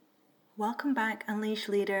Welcome back, Unleash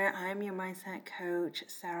Leader. I'm your mindset coach,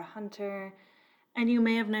 Sarah Hunter, and you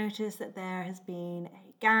may have noticed that there has been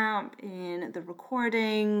a gap in the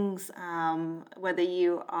recordings, whether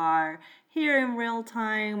you are here in real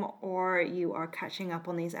time or you are catching up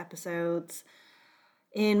on these episodes.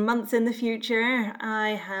 In months in the future, I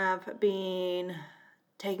have been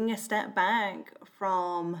taking a step back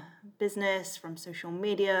from business, from social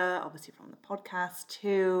media, obviously from the podcast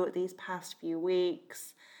too, these past few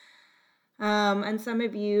weeks. And some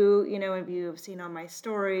of you, if you have seen on my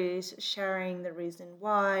stories, sharing the reason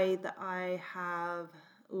why that I have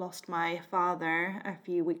lost my father a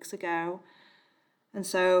few weeks ago. And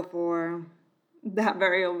so for that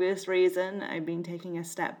very obvious reason, I've been taking a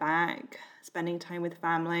step back, spending time with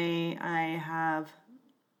family. I have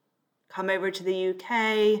come over to the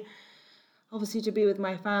UK, obviously to be with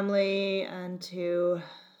my family and to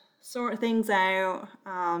sort things out.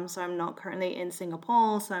 So I'm not currently in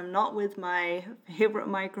Singapore, so I'm not with my favorite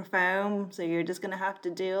microphone. So you're just going to have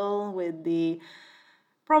to deal with the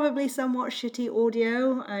probably somewhat shitty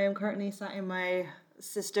audio. I am currently sat in my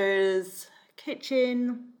sister's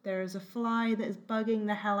kitchen. There is a fly that is bugging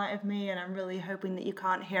the hell out of me, and I'm really hoping that you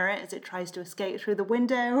can't hear it as it tries to escape through the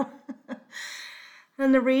window.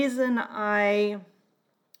 And the reason I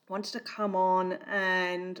wanted to come on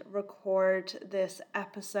and record this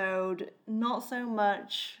episode, not so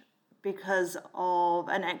much because of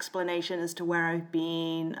an explanation as to where I've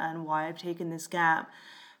been and why I've taken this gap,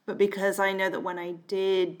 but because I know that when I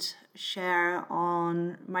did share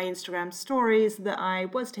on my Instagram stories that I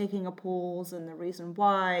was taking a pause and the reason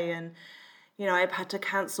why, and I've had to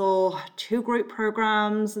cancel 2 group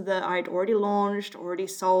programs that I'd already launched, already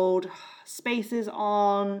sold spaces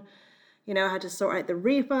on. I had to sort out the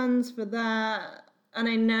refunds for that. And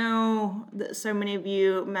I know that so many of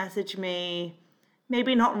you message me,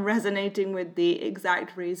 maybe not resonating with the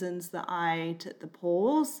exact reasons that I took the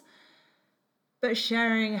pause, but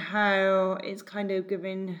sharing how it's kind of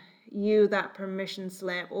giving you that permission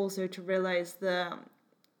slip also to realize that,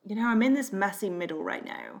 I'm in this messy middle right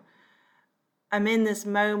now. I'm in this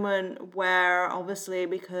moment where obviously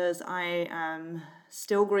because I am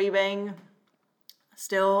still grieving,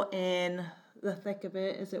 still in the thick of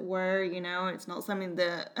it, as it were, it's not something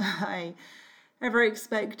that I ever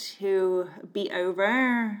expect to be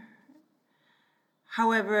over.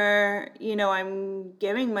 However, I'm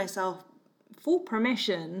giving myself full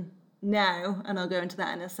permission now, and I'll go into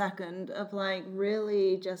that in a second, of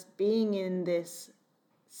really just being in this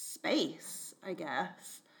space, I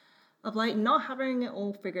guess, of not having it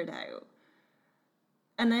all figured out.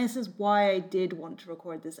 And this is why I did want to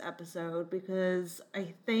record this episode, because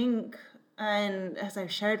I think, and as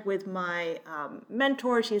I've shared with my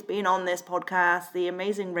mentor, she's been on this podcast, the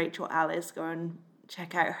amazing Rachel Alice, go and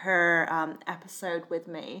check out her episode with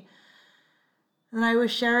me. And I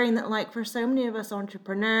was sharing that for so many of us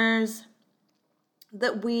entrepreneurs,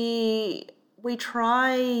 that we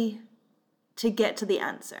try to get to the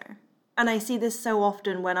answer. And I see this so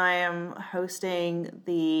often when I am hosting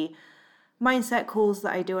the mindset calls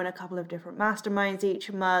that I do in a couple of different masterminds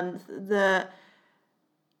each month, that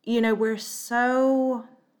we're so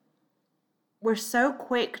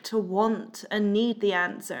quick to want and need the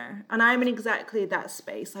answer. And I'm in exactly that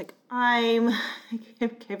space. I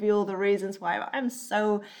give you all the reasons why, but I'm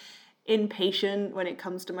so impatient when it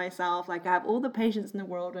comes to myself. I have all the patience in the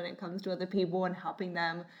world when it comes to other people and helping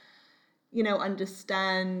them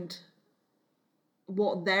understand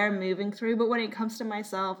what they're moving through. But when it comes to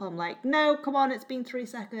myself, I'm like, no, come on, it's been 3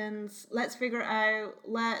 seconds. Let's figure it out.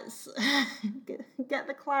 Let's get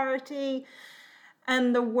the clarity.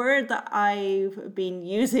 And the word that I've been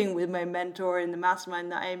using with my mentor in the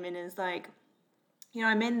mastermind that I'm in is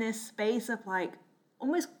I'm in this space of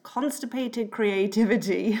almost constipated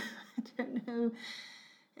creativity. I don't know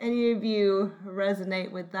any of you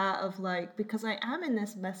resonate with that, of because I am in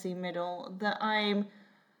this messy middle, that I'm,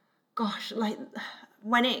 gosh,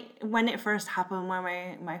 when it first happened,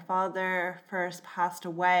 when my father first passed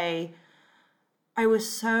away, I was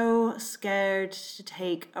so scared to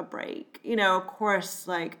take a break. Of course,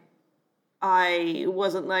 I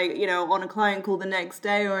wasn't on a client call the next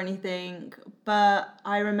day or anything, but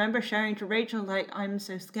I remember sharing to Rachel, I'm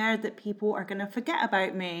so scared that people are going to forget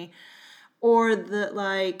about me, or that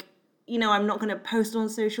I'm not going to post on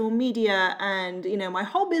social media, and, my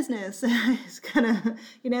whole business is going to,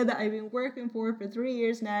 that I've been working for 3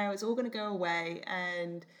 years now, it's all going to go away.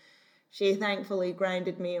 And she thankfully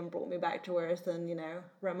grounded me and brought me back to earth and,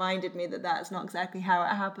 reminded me that that's not exactly how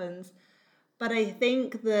it happens. But I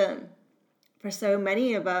think that for so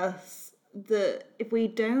many of us, that if we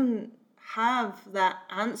don't have that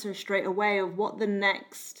answer straight away of what the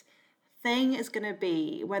next thing is going to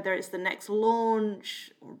be, whether it's the next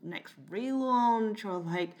launch or next relaunch, or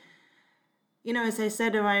like, you know, as I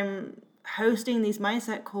said, if I'm hosting these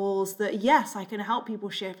mindset calls, that yes, I can help people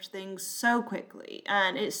shift things so quickly.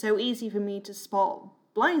 And it's so easy for me to spot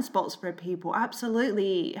blind spots for people.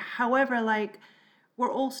 Absolutely. However, like,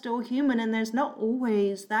 we're all still human, and there's not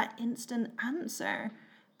always that instant answer.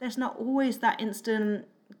 There's not always that instant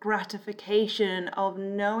gratification of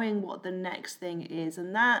knowing what the next thing is.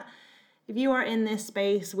 And that, if you are in this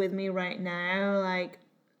space with me right now, like,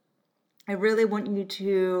 I really want you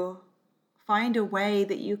to find a way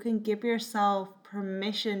that you can give yourself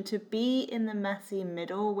permission to be in the messy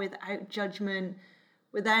middle without judgment,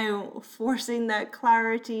 without forcing that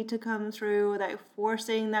clarity to come through, without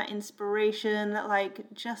forcing that inspiration.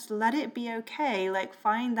 Like, just let it be okay. Like,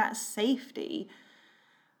 find that safety.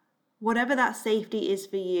 Whatever that safety is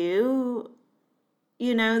for you,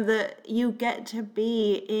 you know, that you get to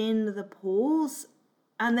be in the pause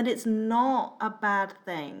and that it's not a bad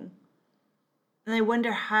thing. And I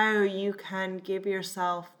wonder how you can give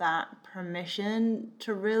yourself that permission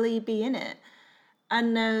to really be in it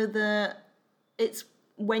and know that it's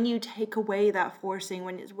when you take away that forcing,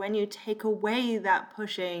 when you take away that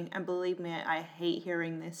pushing, and believe me, I hate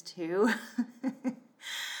hearing this too,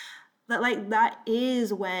 that like that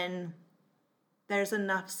is when there's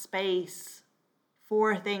enough space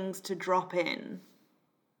for things to drop in.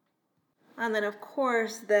 And then of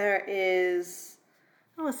course there is,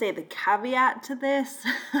 I don't want to say the caveat to this,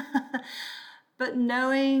 but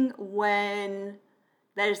knowing when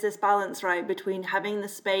there's this balance, right, between having the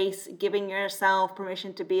space, giving yourself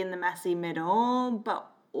permission to be in the messy middle,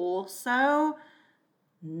 but also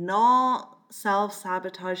not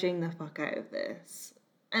self-sabotaging the fuck out of this.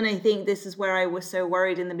 And I think this is where I was so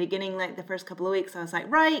worried in the beginning, like the first couple of weeks. I was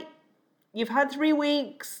like, right, you've had 3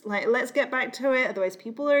 weeks, like, let's get back to it. Otherwise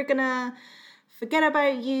people are gonna forget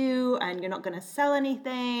about you and you're not gonna sell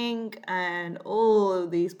anything and all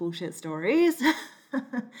of these bullshit stories.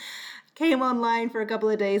 Came online for a couple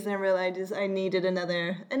of days and I realized I needed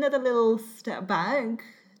another little step back,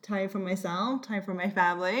 time for myself, time for my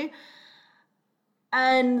family.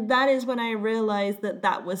 And that is when I realized that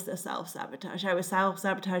that was the self-sabotage. I was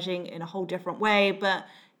self-sabotaging in a whole different way, but,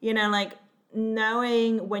 you know, like,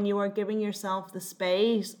 knowing when you are giving yourself the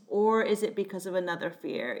space, or is it because of another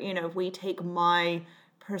fear? You know, if we take my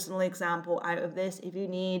personal example out of this, if you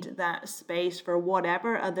need that space for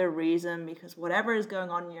whatever other reason, because whatever is going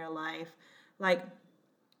on in your life, like,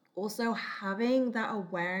 also having that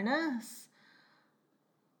awareness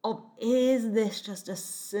of, is this just a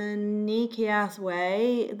sneaky ass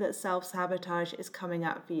way that self-sabotage is coming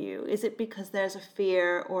out for you? Is it because there's a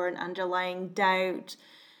fear or an underlying doubt?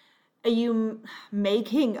 Are you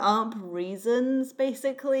making up reasons,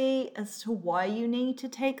 basically, as to why you need to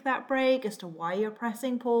take that break, as to why you're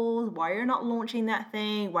pressing pause, why you're not launching that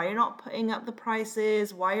thing, why you're not putting up the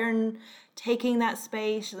prices, why you're taking that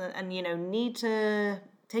space and you know, need to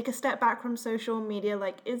take a step back from social media?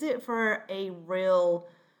 Like, is it for a real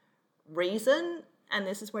reason? And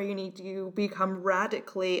this is where you need to become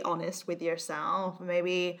radically honest with yourself.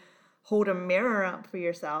 Maybe hold a mirror up for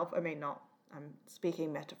yourself. I mean, not, I'm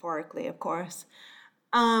speaking metaphorically, of course.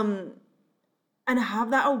 And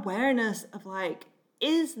have that awareness of like,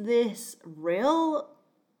 is this real?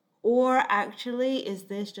 Or actually, is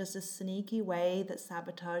this just a sneaky way that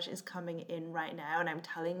sabotage is coming in right now? And I'm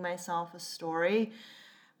telling myself a story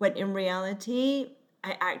when in reality,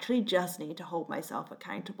 I actually just need to hold myself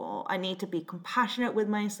accountable. I need to be compassionate with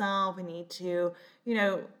myself. I need to, you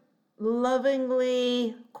know,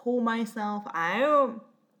 lovingly call myself out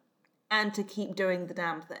and to keep doing the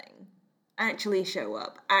damn thing. Actually show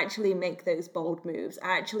up, actually make those bold moves,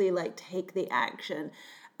 actually like take the action.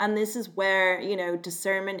 And this is where, you know,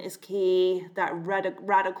 discernment is key, that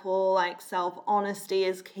radical like self-honesty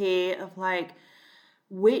is key of like,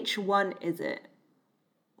 which one is it?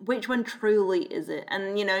 Which one truly is it?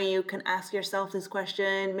 And, you know, you can ask yourself this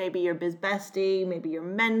question, maybe your biz bestie, maybe your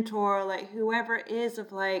mentor, like whoever it is,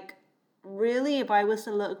 of like, really, if I was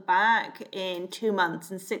to look back in 2 months,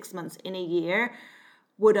 in 6 months, in a year,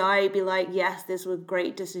 would I be like, yes, this was a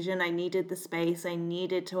great decision. I needed the space. I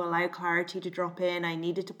needed to allow clarity to drop in. I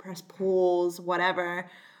needed to press pause, whatever.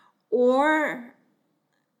 Or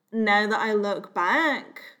now that I look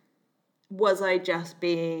back, was I just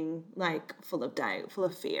being like full of doubt, full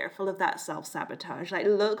of fear, full of that self-sabotage? Like,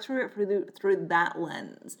 look through it through that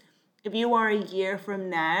lens. If you are a year from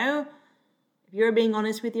now, if you're being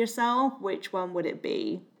honest with yourself, which one would it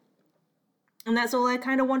be? And that's all I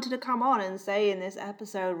kind of wanted to come on and say in this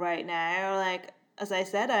episode right now. Like, as I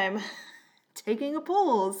said, I'm taking a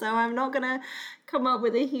pause. So I'm not going to come up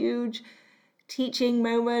with a huge teaching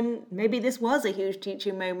moment. Maybe this was a huge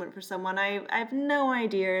teaching moment for someone. I have no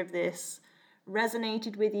idea if this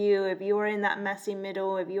resonated with you, if you are in that messy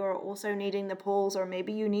middle, if you are also needing the pause, or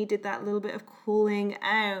maybe you needed that little bit of cooling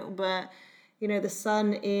out. But the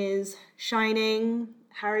sun is shining.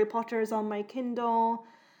 Harry Potter is on my Kindle.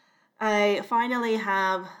 I finally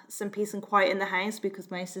have some peace and quiet in the house because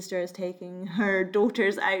my sister is taking her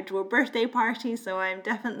daughters out to a birthday party, so I'm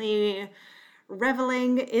definitely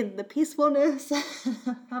reveling in the peacefulness,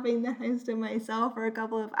 having the house to myself for a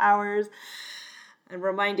couple of hours, and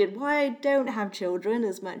reminded why I don't have children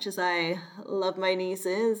as much as I love my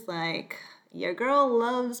nieces. Like, your girl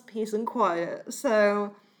loves peace and quiet,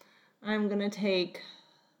 so I'm gonna take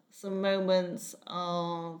some moments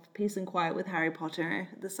of peace and quiet with Harry Potter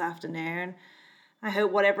this afternoon. I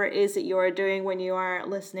hope whatever it is that you are doing when you are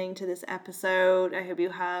listening to this episode, I hope you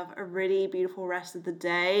have a really beautiful rest of the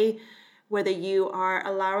day, whether you are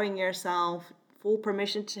allowing yourself full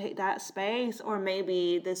permission to take that space, or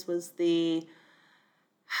maybe this was the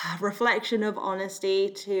reflection of honesty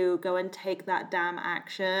to go and take that damn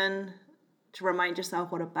action, to remind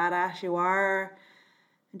yourself what a badass you are.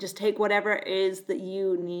 And just take whatever it is that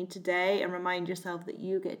you need today and remind yourself that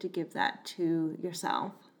you get to give that to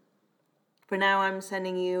yourself. For now, I'm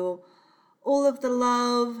sending you all of the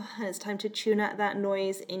love, and it's time to tune out that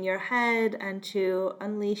noise in your head and to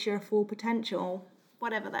unleash your full potential,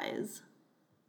 whatever that is.